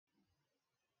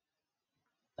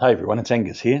Hey everyone, it's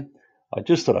Angus here. I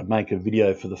just thought I'd make a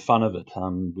video for the fun of it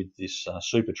with this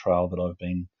SuperTrail that I've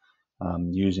been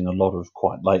using a lot of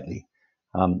quite lately.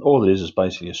 All it is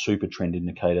basically a SuperTrend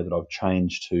indicator that I've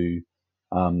changed to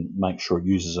make sure it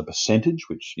uses a percentage,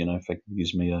 which effectively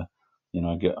gives me a,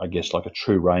 I guess like a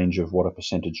true range of what a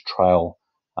percentage trail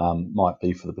might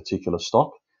be for the particular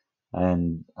stock,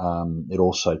 and it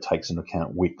also takes into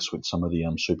account wicks, which some of the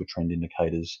SuperTrend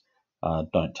indicators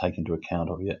don't take into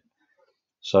account of yet.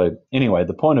 So anyway,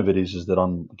 the point of it is that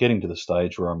I'm getting to the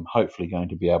stage where I'm hopefully going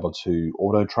to be able to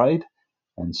auto trade.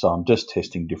 And so I'm just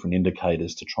testing different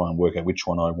indicators to try and work out which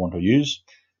one I want to use.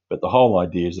 But the whole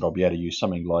idea is that I'll be able to use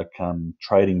something like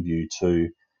TradingView to,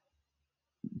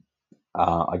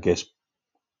 I guess,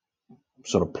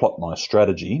 sort of plot my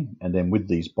strategy. And then with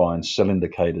these buy and sell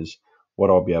indicators,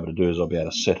 what I'll be able to do is I'll be able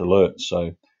to set alerts.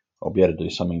 So I'll be able to do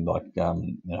something like,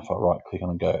 if I right click on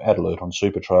and go add alert on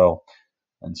SuperTrail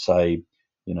and say,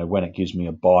 when it gives me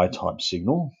a buy type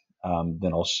signal,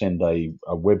 then I'll send a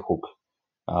webhook,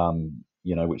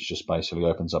 which just basically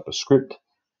opens up a script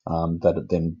that it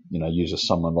then, uses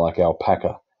someone like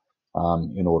Alpaca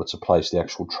in order to place the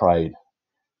actual trade.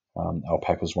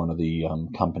 Alpaca is one of the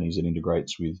companies that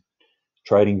integrates with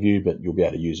TradingView, but you'll be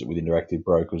able to use it with Interactive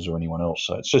Brokers or anyone else.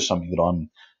 So it's just something that I'm,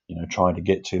 trying to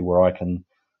get to where I can,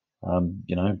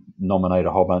 nominate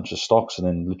a whole bunch of stocks and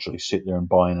then literally sit there and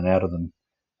buy in and out of them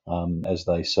as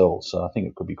they sell. So I think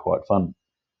it could be quite fun.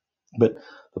 But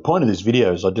the point of this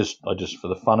video is I just for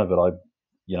the fun of it, I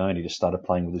only just started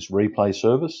playing with this replay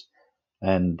service,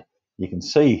 and you can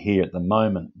see here at the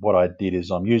moment what I did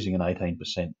is I'm using an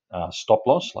 18% stop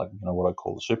loss, like what I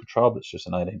call the SuperTrail, but it's just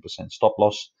an 18% stop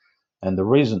loss. And the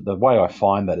way I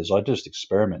find that is I just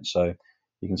experiment. So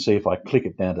you can see if I click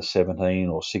it down to 17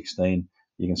 or 16,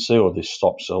 you can see all this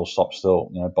stop sell,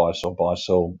 buy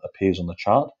sell appears on the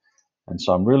chart. And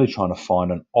so I'm really trying to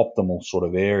find an optimal sort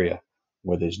of area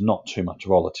where there's not too much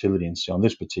volatility. And so on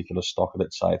this particular stock,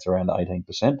 let's say it's around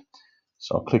 18%.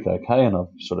 So I'll click OK, and I've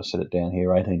sort of set it down here,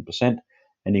 18%.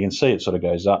 And you can see it sort of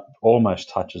goes up, almost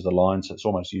touches the line. So it's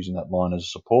almost using that line as a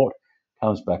support,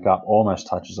 comes back up, almost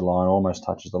touches the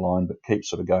line, but keeps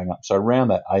sort of going up. So around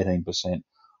that 18%,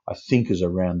 I think is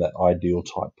around that ideal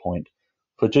type point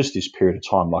for just this period of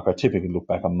time. Like I typically look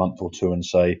back a month or two and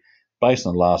say, based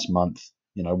on last month,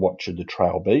 what should the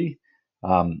trail be?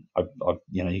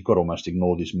 You've got to almost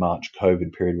ignore this March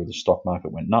COVID period where the stock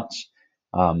market went nuts.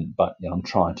 But I'm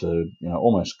trying to,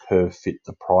 almost curve fit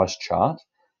the price chart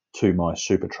to my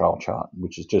SuperTrail chart,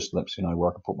 which is just lets me know where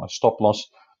I can put my stop loss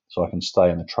so I can stay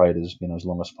in the trade as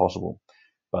long as possible.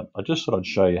 But I just thought I'd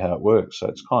show you how it works. So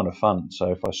it's kind of fun.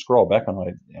 So if I scroll back, and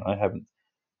I haven't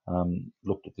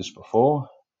looked at this before,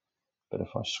 but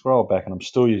if I scroll back and I'm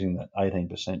still using that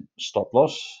 18% stop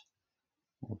loss,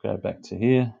 we'll go back to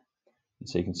here. And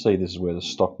so you can see this is where the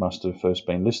stock must have first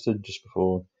been listed, just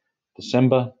before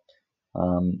December.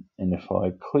 And if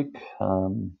I click,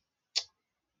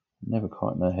 never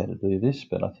quite know how to do this,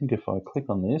 but I think if I click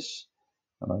on this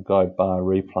and I go bar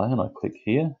replay and I click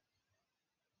here,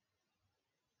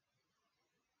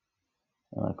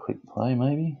 and I click play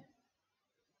maybe.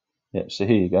 Yep, so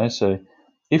here you go. So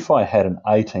if I had an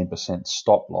 18%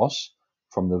 stop loss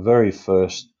from the very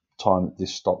first time that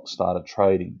this stock started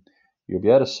trading, you'll be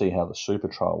able to see how the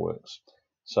SuperTrail works.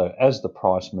 So as the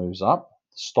price moves up,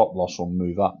 the stop loss will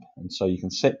move up. And so you can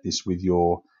set this with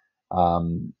your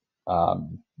broker.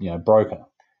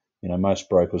 Most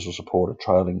brokers will support a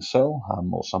trailing sell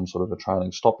or some sort of a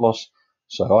trailing stop loss.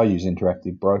 So I use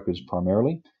Interactive Brokers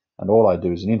primarily. And all I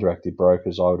do as an Interactive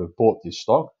Brokers, I would have bought this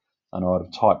stock and I would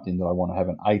have typed in that I want to have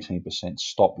an 18%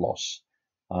 stop loss.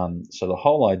 So the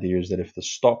whole idea is that if the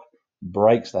stock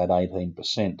breaks that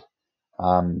 18%,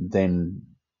 then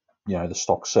the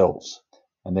stock sells.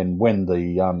 And then when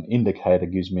the indicator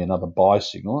gives me another buy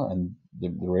signal, and the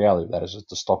reality of that is that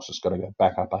the stock's just got to go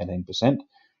back up 18%,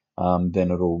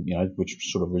 then it'll, which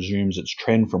sort of resumes its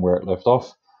trend from where it left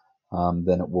off,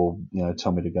 then it will,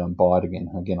 tell me to go and buy it again.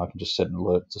 Again, I can just set an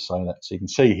alert to say that. So you can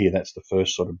see here, that's the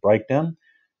first sort of breakdown.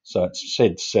 So it's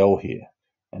said sell here.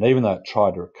 And even though it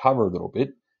tried to recover a little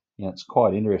bit, it's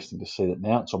quite interesting to see that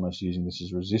now it's almost using this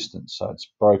as resistance. So it's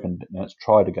broken, now it's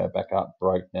tried to go back up,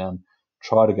 broke down,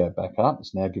 try to go back up.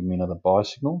 It's now giving me another buy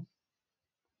signal.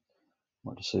 I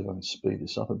might just see if I can speed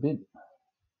this up a bit.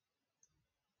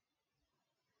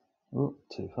 Oh,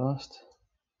 too fast.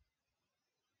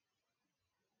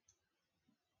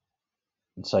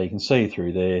 And so you can see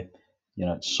through there,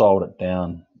 it's sold it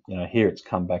down. Here it's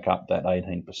come back up that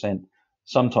 18%.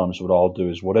 Sometimes what I'll do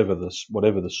is whatever the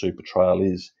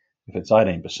SuperTrail is, if it's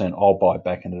 18%, I'll buy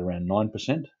back into around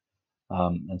 9%.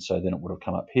 And so then it would have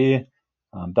come up here.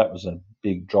 That was a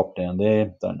big drop down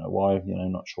there. Don't know why,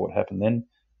 not sure what happened then.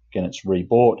 Again, it's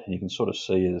rebought, and you can sort of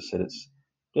see, as I said, it's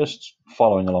just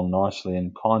following along nicely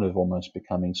and kind of almost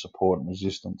becoming support and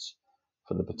resistance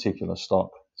for the particular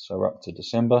stock. So we're up to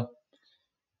December.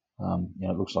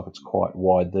 It looks like it's quite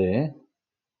wide there.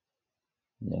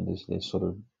 There's sort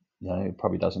of, it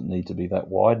probably doesn't need to be that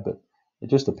wide, but it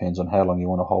just depends on how long you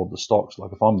want to hold the stocks.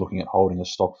 Like if I'm looking at holding a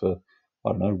stock for, I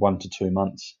don't know, 1 to 2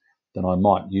 months, then I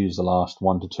might use the last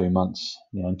 1 to 2 months,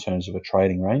 in terms of a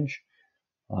trading range.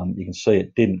 You can see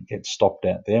it didn't get stopped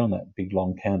out there on that big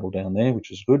long candle down there,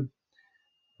 which is good.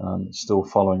 It's still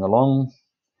following along.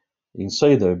 You can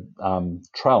see the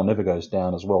trail never goes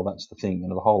down as well. That's the thing.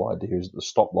 The whole idea is that the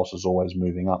stop loss is always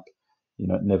moving up.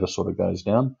 It never sort of goes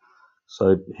down.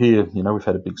 So here, we've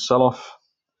had a big sell-off.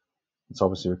 It's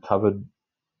obviously recovered,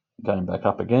 going back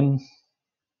up again.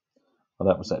 Well,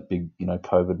 that was that big,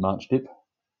 COVID March dip.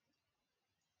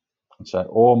 And so it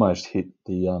almost hit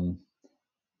the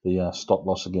stop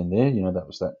loss again there. That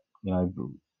was that,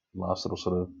 last little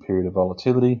sort of period of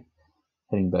volatility,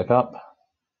 heading back up.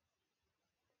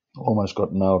 Almost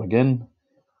got nailed again.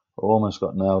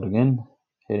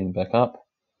 Heading back up.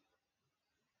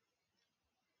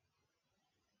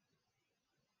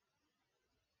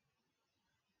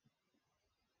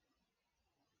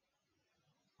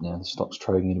 Now the stock's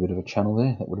trading in a bit of a channel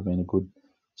there. That would have been a good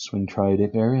swing trade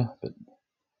area, but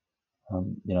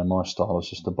my style is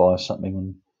just to buy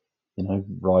something and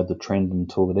ride the trend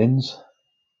until it ends.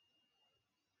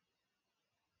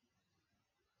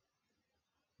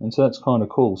 And so that's kind of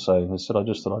cool. So as I said, I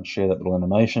just thought I'd share that little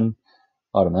animation.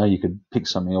 I don't know, you could pick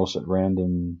something else at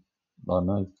random. I don't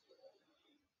know.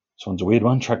 This one's a weird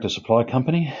one, Tractor Supply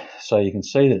Company. So you can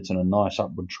see that it's in a nice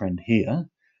upward trend here.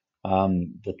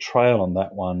 The trail on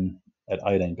that one at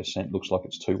 18% looks like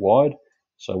it's too wide.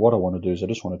 So what I want to do is I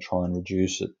just want to try and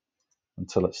reduce it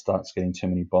until it starts getting too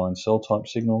many buy and sell type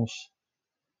signals.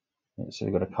 So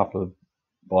we've got a couple of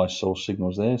buy sell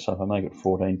signals there. So if I make it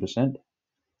 14%,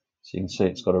 so you can see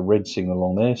it's got a red signal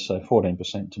along there. So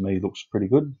 14% to me looks pretty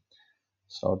good.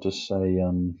 So I'll just say,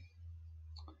 in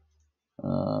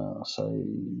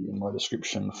my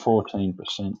description,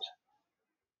 14%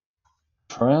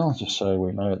 trail, just so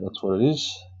we know that's what it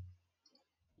is.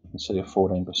 You can see a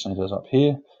 14% is up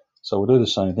here. So we'll do the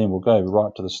same thing. We'll go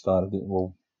right to the start of it.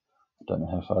 Well, I don't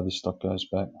know how far this stock goes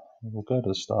back. We'll go to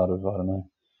the start of,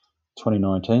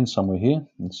 2019, somewhere here.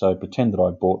 And so pretend that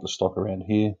I bought the stock around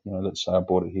here. Let's say I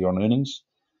bought it here on earnings.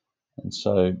 And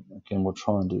so again, we'll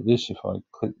try and do this. If I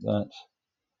click that,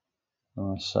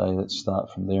 and I say let's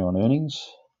start from there on earnings.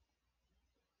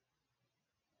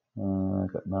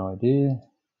 I've got no idea.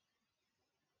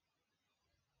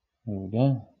 There we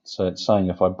go. So it's saying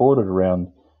if I bought it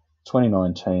around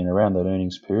 2019, around that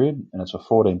earnings period, and it's a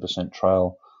 14%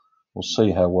 trail, we'll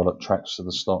see how well it tracks to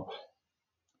the stock.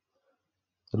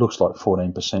 It looks like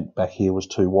 14% back here was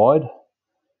too wide.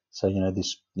 So,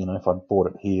 if I'd bought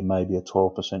it here, maybe a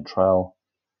 12% trail,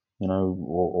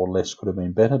 or less could have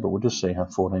been better, but we'll just see how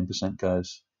 14%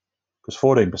 goes. Because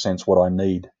 14% is what I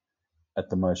need at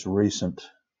the most recent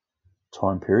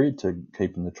time period to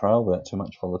keep in the trail without too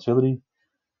much volatility.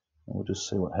 And we'll just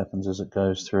see what happens as it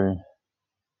goes through.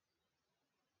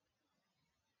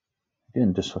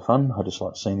 Again, just for fun, I just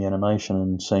like seeing the animation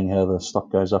and seeing how the stock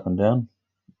goes up and down.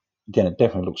 Again, it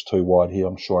definitely looks too wide here.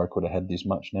 I'm sure I could have had this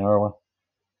much narrower.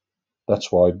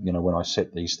 That's why, when I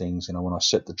set these things, when I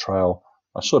set the trail,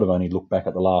 I sort of only look back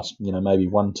at the last, maybe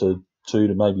 1 to 2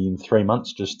 to maybe in 3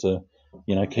 months just to,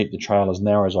 keep the trail as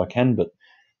narrow as I can. But,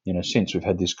 since we've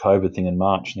had this COVID thing in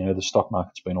March, the stock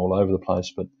market's been all over the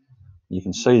place. But you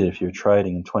can see that if you're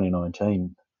trading in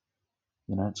 2019,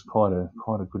 it's quite a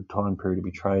good time period to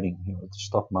be trading. The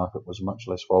stock market was much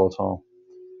less volatile.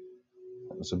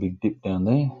 That was a big dip down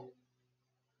there.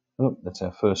 Oh, that's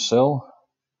our first sell.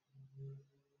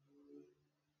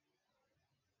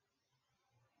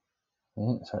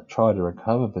 Yeah, so it tried to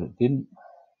recover, but it didn't.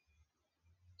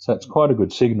 So it's quite a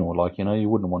good signal. Like, you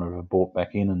wouldn't want to have bought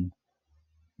back in and,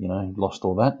 lost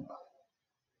all that.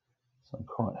 So I'm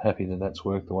quite happy that that's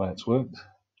worked the way it's worked.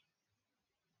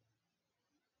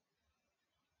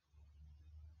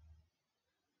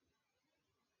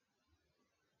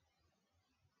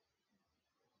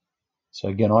 So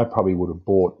again, I probably would have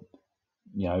bought,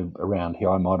 around here,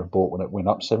 I might have bought when it went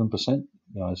up 7%.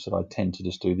 So I tend to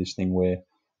just do this thing where,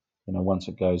 once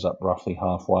it goes up roughly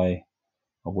halfway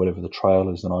of whatever the trail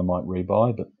is, then I might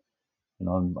rebuy. But,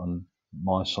 on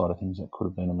my side of things, that could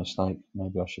have been a mistake.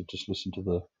 Maybe I should just listen to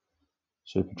the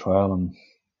SuperTrail and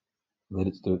let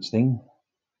it do its thing.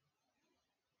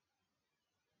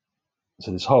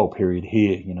 So this whole period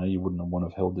here, you wouldn't want to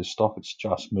have held this stock. It's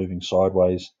just moving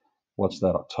sideways. What's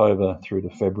that, October through to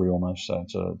February almost? So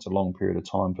it's a long period of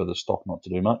time for the stock not to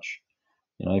do much.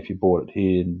 If you bought it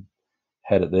here and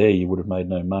had it there, you would have made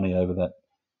no money over that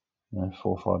 4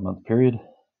 or 5 month period.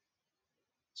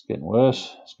 It's getting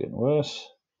worse. It's getting worse.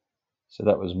 So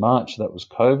that was March. That was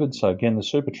COVID. So again, the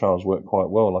SuperTrails worked quite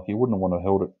well. Like, you wouldn't want to have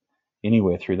held it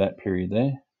anywhere through that period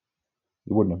there.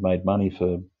 You wouldn't have made money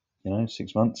for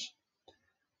 6 months.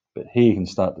 But here you can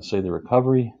start to see the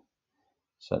recovery.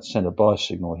 So that's sent a buy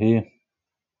signal here.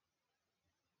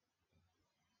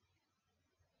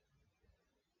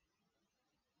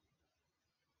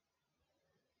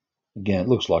 Again, it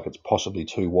looks like it's possibly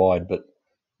too wide, but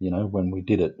when we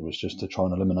did it, it was just to try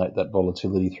and eliminate that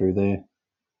volatility through there.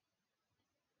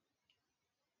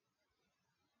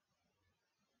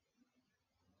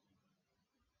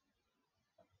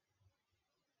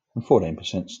 And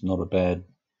 14% is not a bad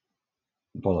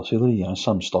volatility.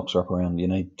 Some stocks are up around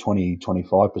 20,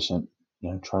 25%.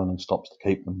 Trailing stops to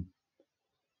keep them.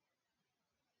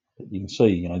 But you can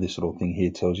see, this little thing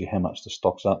here tells you how much the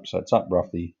stock's up. So it's up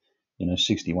roughly,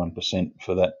 61%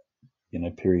 for that,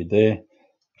 period there.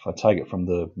 If I take it from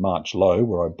the March low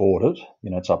where I bought it,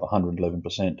 it's up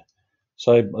 111%.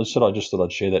 So I just thought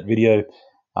I'd share that video.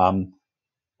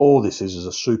 All this is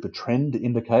a SuperTrend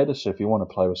indicator. So if you want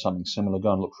to play with something similar,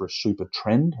 go and look for a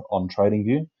SuperTrend on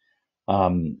TradingView.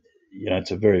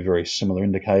 It's a very, very similar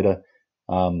indicator.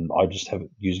 I just have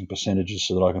it using percentages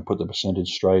so that I can put the percentage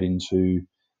straight into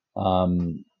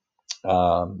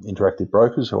interactive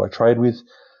brokers who I trade with.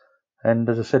 And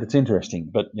as I said, it's interesting.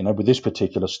 But, with this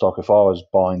particular stock, if I was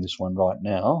buying this one right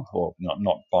now, or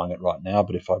not buying it right now,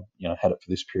 but if I had it for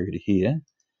this period here,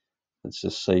 let's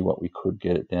just see what we could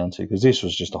get it down to, because this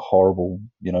was just a horrible,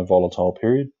 volatile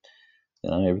period.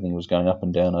 Everything was going up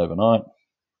and down overnight.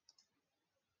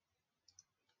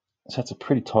 So that's a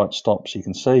pretty tight stop. So you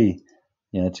can see,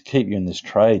 to keep you in this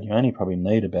trade, you only probably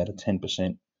need about a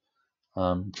 10%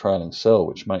 trailing sell,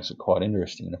 which makes it quite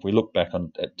interesting. And if we look back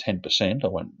at 10%, I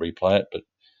won't replay it, but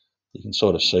you can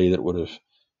sort of see that it would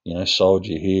have, sold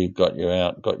you here, got you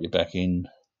out, got you back in.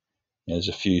 There's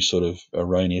a few sort of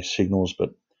erroneous signals,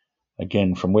 but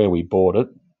again, from where we bought it,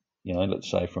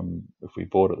 let's say if we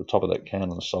bought at the top of that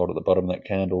candle and sold at the bottom of that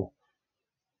candle,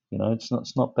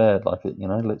 it's not bad. Like, it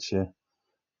lets you,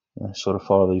 sort of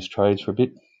follow these trades for a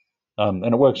bit, and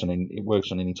it works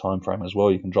on any time frame as well.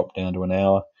 You can drop down to an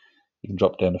hour, you can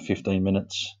drop down to 15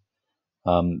 minutes.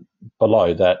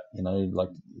 Below that, like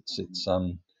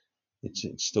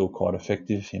it's still quite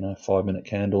effective. 5-minute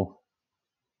candle.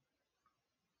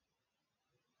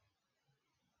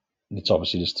 It's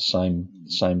obviously just the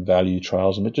same value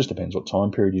trails, and it just depends what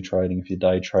time period you're trading. If you're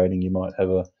day trading, you might have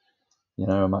a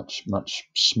much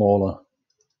smaller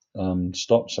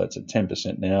stop. So it's at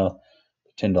 10% now.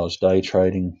 $10 day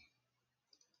trading,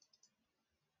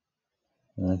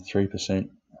 3%.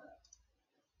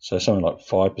 So something like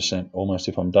 5% almost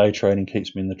if I'm day trading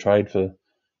keeps me in the trade for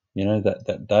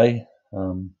that day.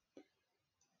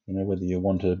 Whether you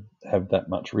want to have that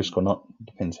much risk or not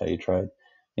depends how you trade.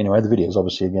 Anyway, the video is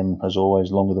obviously, again, as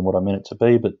always, longer than what I meant it to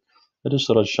be, but I just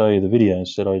thought I'd show you the video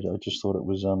instead. I just thought it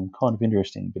was kind of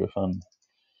interesting, bit of fun.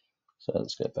 So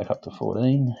let's get back up to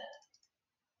 14.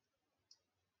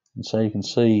 And so you can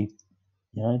see,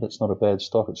 that's not a bad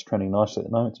stock. It's trending nicely at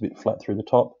the moment. It's a bit flat through the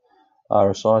top.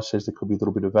 RSI says there could be a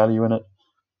little bit of value in it.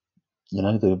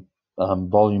 The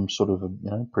volume sort of,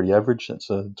 pretty average. That's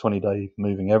a 20-day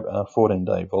moving,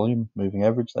 14-day volume moving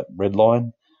average, that red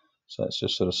line. So it's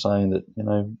just sort of saying that,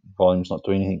 volume's not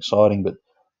doing anything exciting, but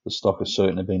the stock has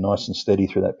certainly been nice and steady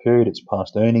through that period. It's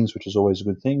passed earnings, which is always a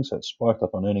good thing. So it spiked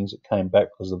up on earnings. It came back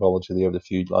because of the volatility over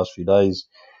the last few days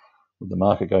with the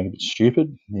market going a bit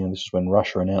stupid. This is when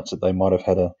Russia announced that they might have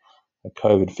had a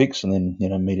COVID fix, and then,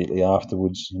 immediately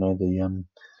afterwards, the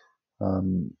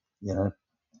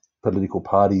political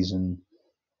parties in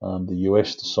the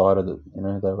US decided that,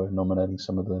 they were nominating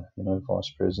some of the, vice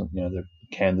president, the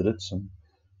candidates and,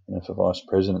 for vice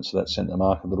president. So that sent the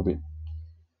market a little bit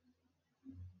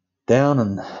down.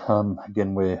 And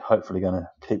again, we're hopefully going to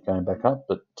keep going back up,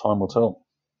 but time will tell.